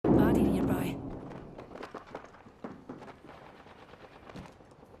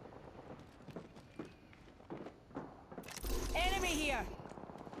here.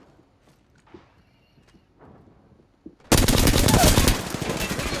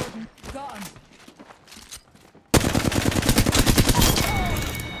 Got him.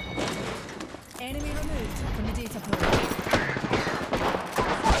 Enemy removed from the data pool.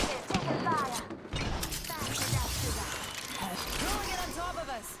 Rolling it on top of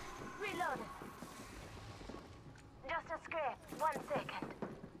us. Reload. Just a scrape. 1 second.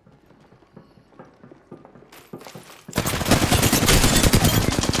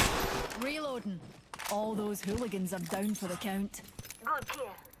 Reloading. All those hooligans are down for the count. Good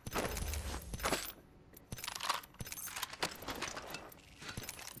kill.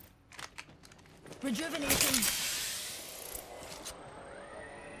 Rejuvenating.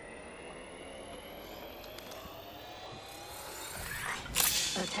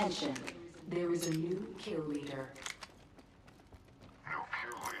 Attention. There is a new kill leader. No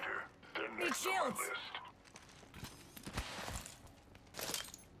kill leader. They're Need next on my shields. list.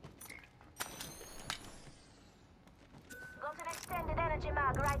 Got an extended energy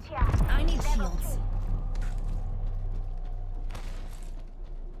mag right here. I need Level shields.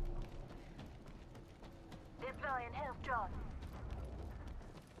 2. Deploying health drone.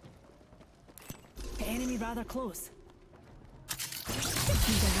 Enemy rather close.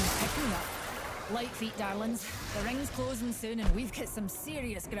 Need a new pick-me up. Light feet, darlings. The ring's closing soon and we've got some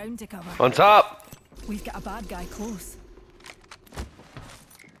serious ground to cover. On top! We've got a bad guy close.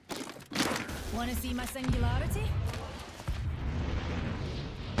 Wanna see my singularity?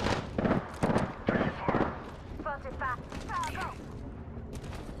 45. Froggo.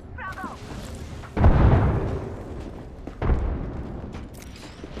 Froggo.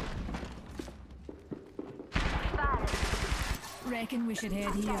 Fire. Reckon we should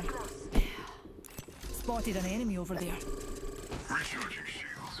head here. Spotted an enemy over there. Recharging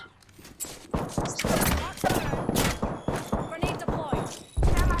shields. Grenade deployed.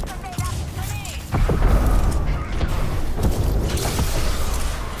 Thermite grenade. Grenade!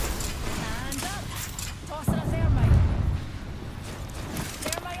 Hands up! Tossing a thermite.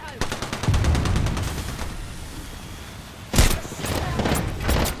 Thermite out.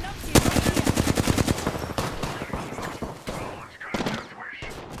 Numpty right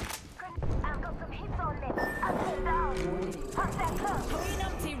I've got some hits on me. Up and down. Punch that close. here. Wee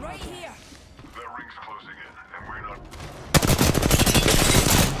numpty right here. That ring's closing in, and we're not.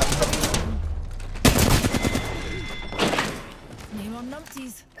 Name on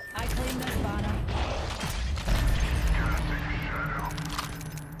numpties. I claim this banner.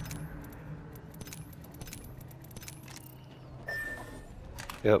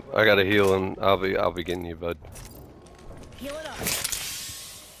 Yep, I gotta heal and I'll be getting you, bud. Heal it up.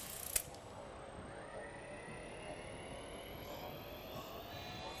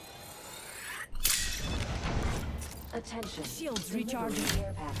 Attention. Shields recharging.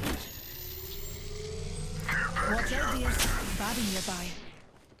 Care package. Watch out, dear. Baddie nearby.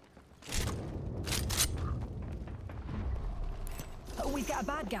 We've got a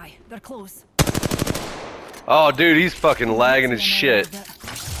bad guy. They're close. Oh, dude, he's fucking lagging his shit.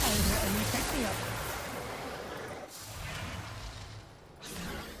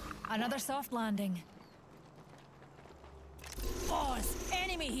 Another soft landing. Pause.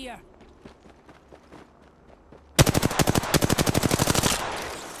 Enemy here.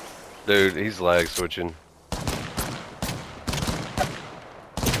 Dude, he's lag switching.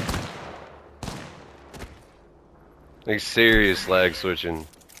 He's serious lag switching.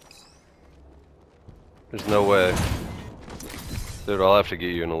 There's no way. Dude, I'll have to get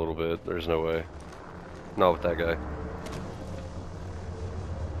you in a little bit. There's no way. Not with that guy.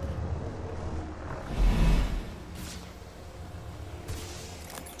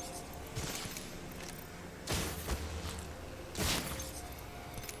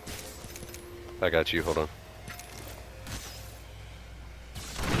 I got you, hold on.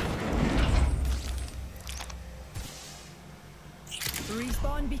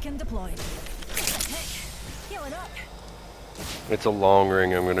 Respawn beacon deployed. Heal it up. It's a long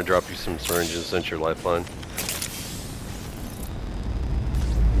ring. I'm gonna drop you some syringes since your lifeline.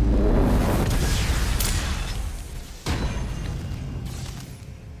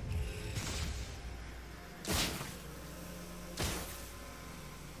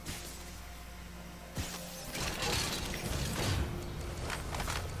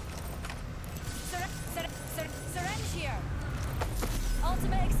 Syringe here.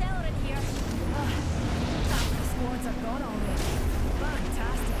 Ultimate accelerant here. Half the squads are gone already.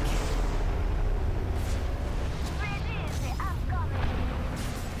 Fantastic. Easy. I'm coming.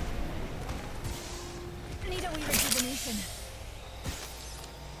 Need a wee rejuvenation.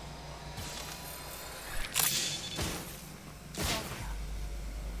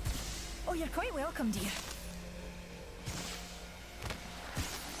 you're quite welcome, dear.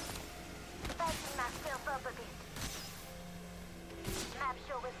 Patching myself up a bit. Map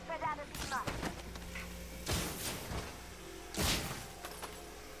show was spread out a bit much.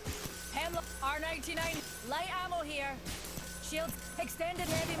 Hemlock R99. Light ammo here. Shield. Extended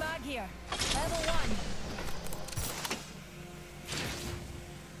heavy mag here. Level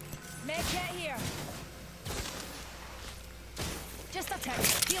 1. Med kit here. Just a tick.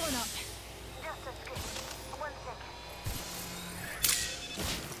 Healing up. Just a script. 1 second.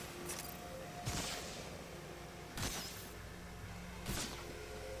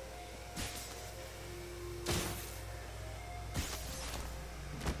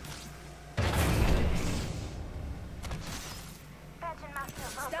 Patching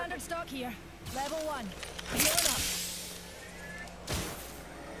myself up. Standard stock here. Level 1. Healing up.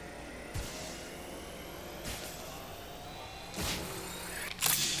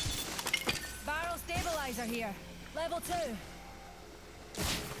 Barrel stabilizer here. Level 2.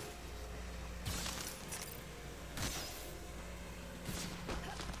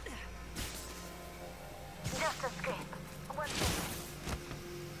 Just a script. 1 second.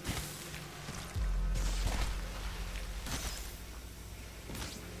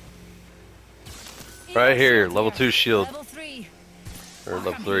 Right Evo here, shield level 2 shield. Level 3. Or I'm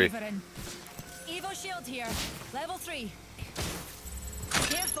level 3. havering. Evo shield here. Level 3.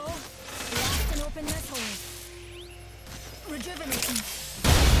 Careful. Blast and open this hole. Rejuvenating.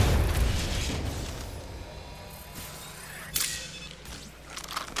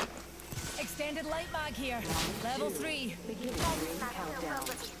 Extended light mag here. Level 3. Beginning ring countdown.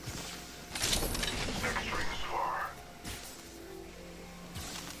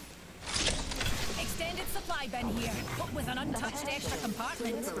 Extended supply bin here. With an untouched extra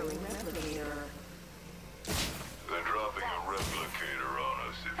compartment. Delivering replicator. They're dropping a replicator on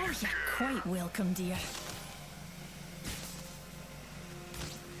us if Oh, you you're care. quite welcome, dear.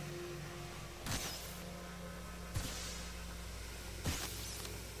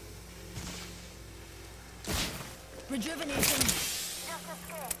 Rejuvenating. Just a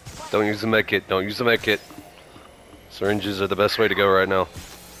script. Don't use the med kit. Don't use the med kit. Syringes are the best way to go right now.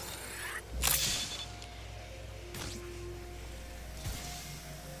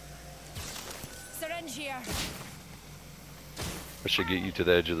 Syringe here. I should get you to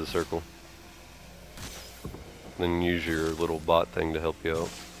the edge of the circle. Then use your little bot thing to help you out.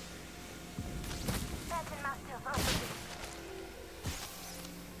 Patching myself up a bit.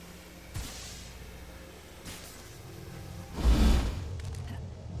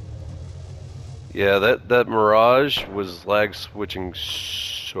 Yeah, that Mirage was lag switching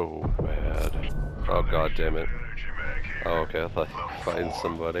so bad. Oh god damn it. Energy mag here. Oh okay, I thought I'd find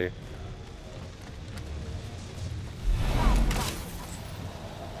somebody.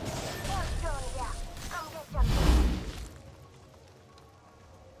 What's done here? Come get your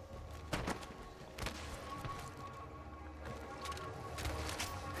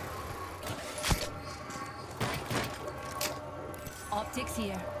Optics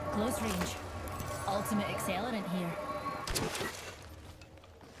here. Close range. Ultimate accelerant here.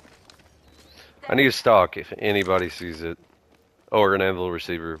 I need a stock if anybody sees it. Oh, or an anvil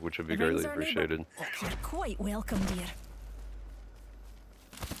receiver, which would be The rings greatly are enabled. appreciated. Oh, you're quite welcome, dear.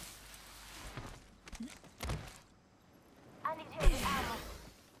 I need heavy ammo.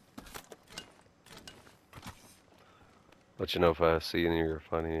 Let you know if I see any or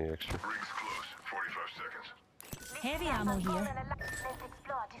find any extra. Rings close. 45 seconds. Heavy ammo here. Let's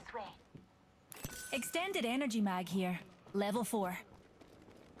explore this way. Extended energy mag here. Level 4.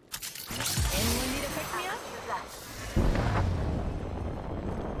 Anyone need a pick me up? Use that.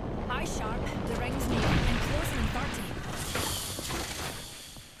 Eye sharp. The ring's near. And closing in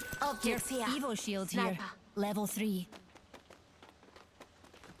 30. Objects here. Evo shield here. Sniper. Level 3.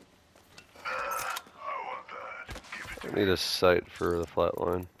 I want that. Give it I need a sight for the flat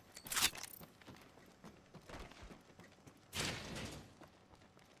line.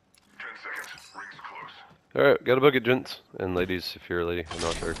 10 seconds. Rings close. Alright, got a bucket, gents. And ladies, if you're a lady, I'm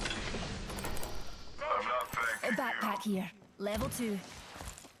not sure. I'm not A thanking you. backpack here. Level 2.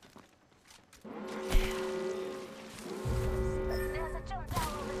 There's a jump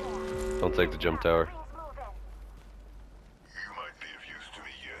tower over there. Don't take the jump tower. Rings moving. You might be of use to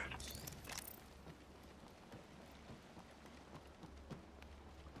me yet.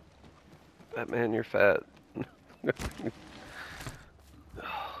 Batman, you're fat.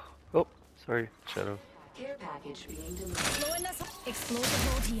 Oh, sorry, Shadow. Care package being delivered. Slow in this.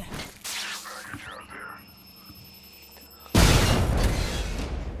 Explosive load here. Package out there.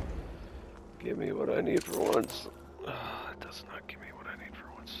 Give me what I need for once. It does not give me what I need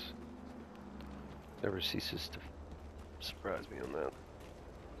for once. Never ceases to surprise me on that.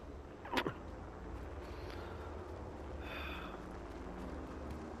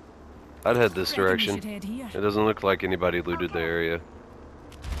 I'd head this Reckon we direction. should head here. It doesn't look like anybody looted the area. I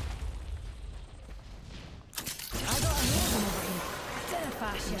got a moving over here. Dinna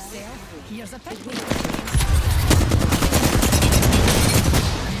fash yourself. Here's a picnic.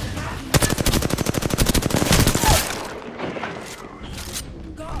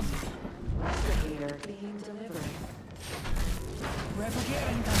 Got him. Replicator being delivered. Replicator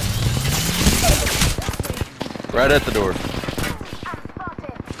incoming. Right at the door.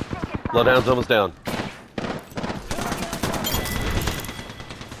 Bloodhound's almost down.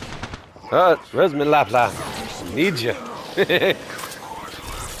 Alright, where's my lifeline? Need you.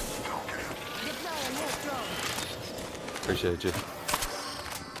 Appreciate you.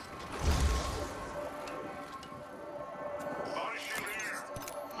 Body shield here.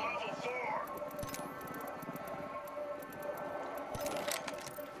 Level 4.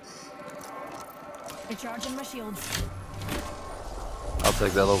 Recharging my shields. I'll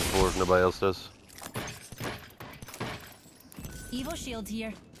take that level 4 if nobody else does. Evil shield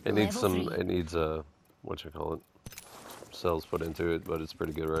here. It needs Level some, 3. it needs what you call it? Cells put into it, but it's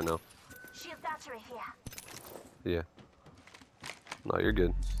pretty good right now. Shield battery here. Yeah. No, you're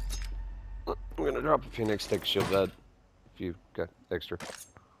good. I'm gonna drop a Phoenix, take a shield pad. If you got extra.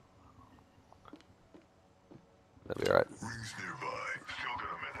 That'll be alright. Rings nearby. Still got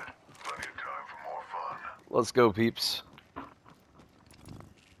a minute. Plenty of time for more fun. Let's go, peeps.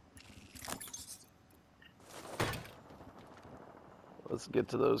 Let's get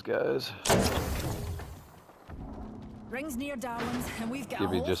to those guys. Rings near darlings, and we've got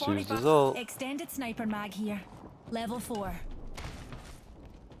Gibby a whole just 40 used his ult. extended sniper mag here. Level 4.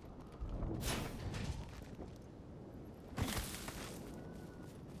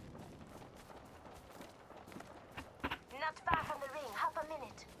 Not far from the ring. Half a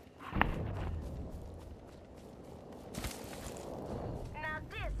minute. Now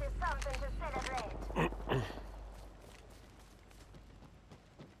this is something to celebrate.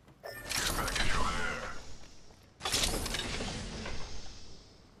 Package over there.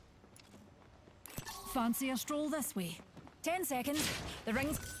 Fancy a stroll this way. 10 seconds. The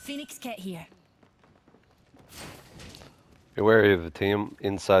ring's Phoenix kit here. Be wary of the team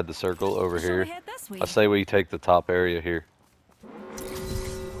inside the circle over Shall here. we head this way? I say we take the top area here.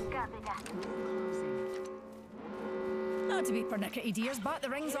 Copy that. Not to be pernickety dears, but the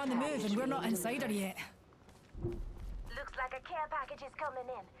ring's on the move and we're not inside her yet. Looks like a care package is coming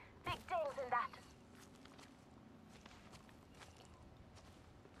in. Big things in that.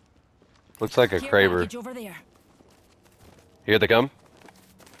 Looks like a Care Kraber. package over there. Here they come.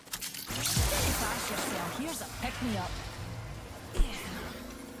 Fast yourself. Here's a pick me up.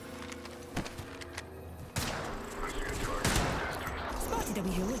 Spotted a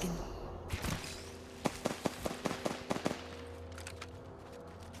wee hooligan.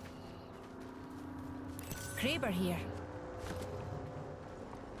 Kraber here.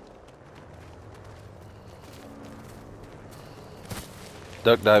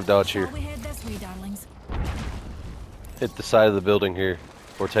 Duck dive dodge here. Shall we head this way, darlings? Hit the side of the building here.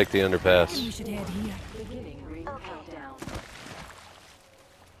 Or take the Reckon we underpass. should head here. Beginning ring countdown.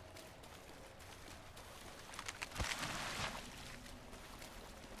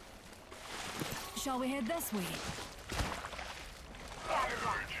 Shall we head this way? I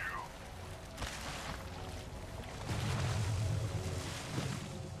heard you.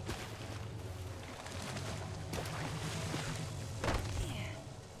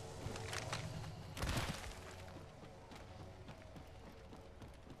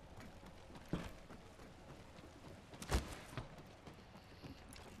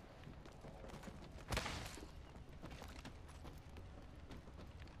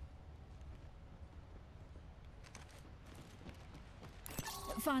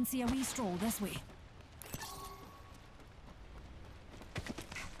 Fancy a wee stroll this way.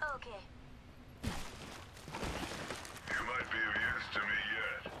 Okay. You might be of use to me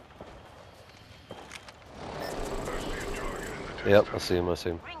yet. I see a target in the Yep, I see him, I see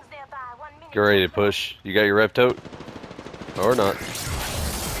him. Rings nearby. 1 minute. Get ready to push. You got your rep tote? Or not. Oh,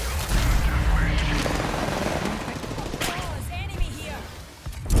 there's enemy here.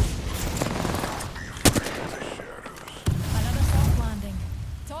 Another soft landing.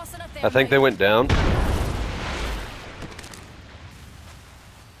 Tossing it there. I think they went down. Taking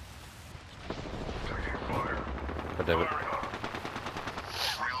fire. God damn it. Firing up.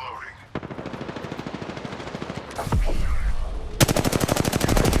 Reloading. Up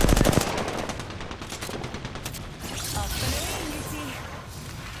and away, you see.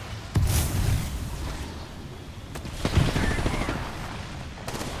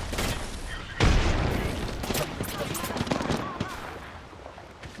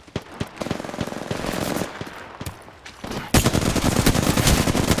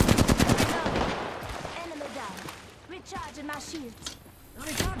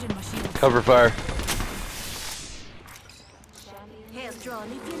 Recharging my shield. Cover fire. Hair's drawn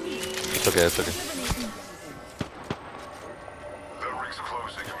if you need. It's okay, it's okay. Eliminating. That ring's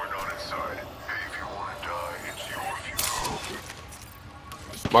closing and we're not inside. Hey, if you want to die, it's your funeral.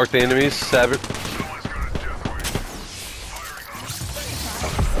 Mark the enemies, Savage. Someone's got a death wish. Firing on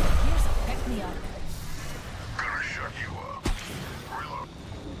us. Here's a pick me up. Gonna shut you up. Reload.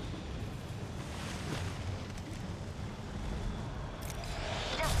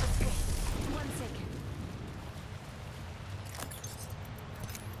 Just a screen. 1 second.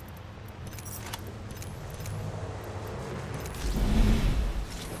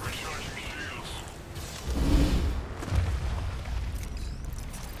 Recharging shields.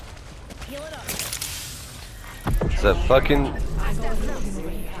 Heal it up. Is that fucking... I got a healing over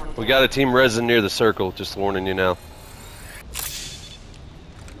here. We got a team resin near the circle, just warning you now.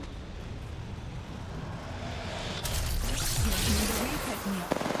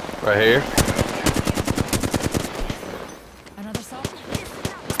 Right here. Another salt?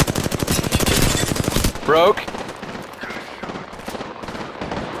 Broke.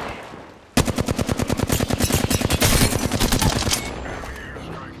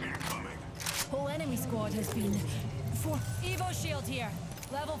 Whole enemy squad has been... Evo shield here.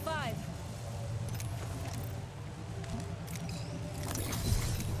 Level 5.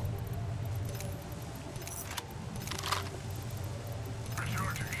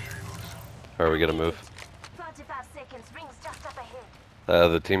 Recharging shields. Alright, we gotta move. 45 seconds. Rings just up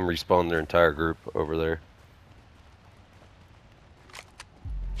ahead. The team respawned their entire group over there.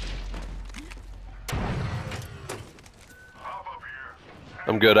 Hop up here.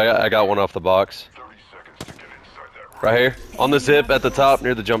 I'm good, I got one off the box. 30 seconds to get inside that ring. Right here. On the zip at the top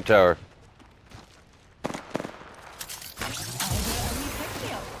near the jump tower.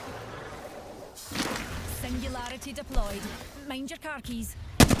 Singularity deployed. Mind your car keys.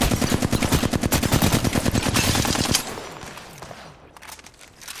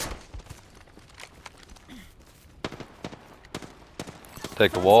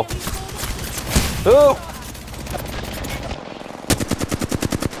 Take the wall. Oh!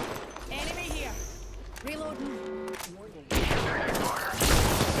 Enemy here. Reloading.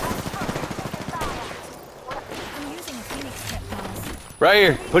 I'm using a Phoenix kit, pals. Right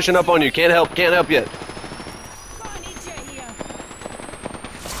here. Pushing up on you. Can't help yet. Come on, need you here.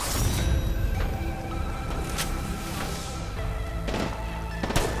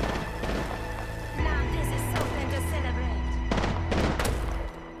 Now this is something to celebrate.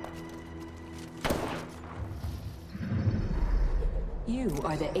 You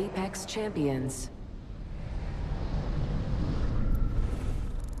are the Apex Champions.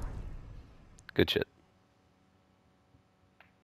 Good shit.